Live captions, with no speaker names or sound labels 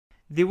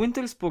The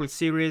Winter Sports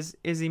series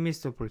is a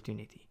missed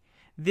opportunity.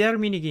 They are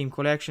minigame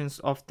collections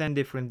of 10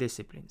 different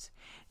disciplines.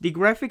 The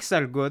graphics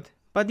are good,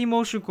 but the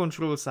motion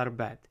controls are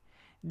bad.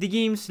 The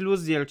games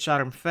lose their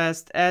charm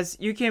fast as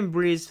you can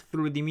breeze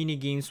through the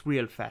minigames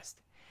real fast.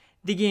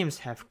 The games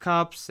have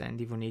cups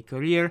and even a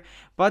career,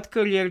 but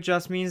career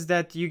just means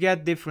that you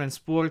get different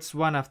sports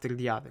one after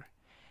the other.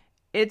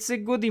 It's a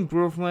good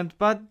improvement,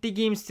 but the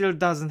game still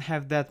doesn't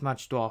have that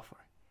much to offer.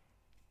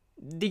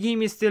 The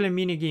game is still a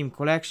minigame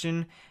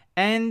collection,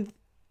 and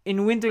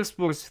in Winter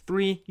Sports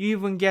 3 you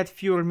even get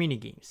fewer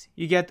minigames.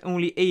 You get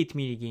only 8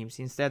 minigames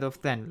instead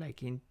of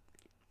 10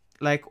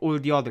 like all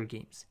the other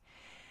games.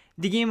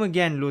 The game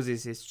again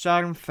loses its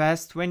charm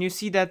fast when you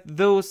see that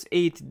those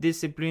 8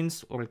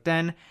 disciplines or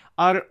 10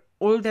 are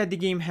all that the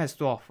game has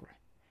to offer,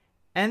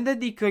 and that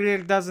the career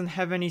doesn't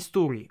have any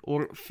story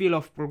or feel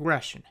of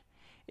progression.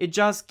 It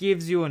just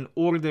gives you an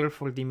order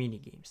for the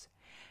minigames.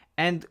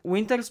 And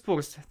Winter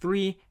Sports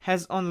 3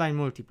 has online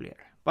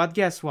multiplayer, but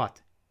guess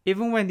what?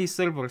 Even when the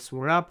servers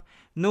were up,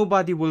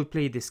 nobody will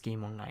play this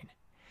game online.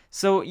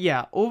 So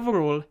yeah,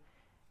 overall,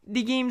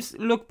 the games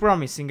look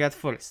promising at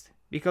first,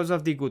 because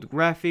of the good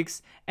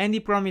graphics and the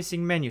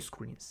promising menu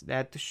screens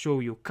that show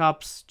you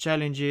cups,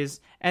 challenges,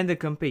 and the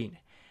campaign.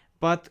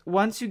 But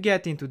once you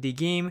get into the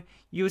game,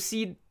 you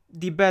see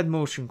the bad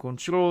motion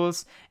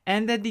controls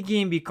and that the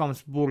game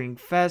becomes boring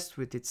fast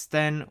with its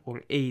 10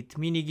 or 8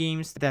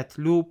 minigames that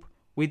loop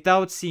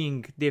without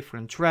seeing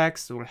different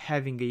tracks or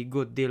having a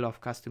good deal of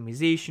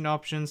customization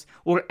options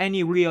or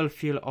any real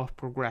feel of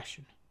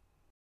progression.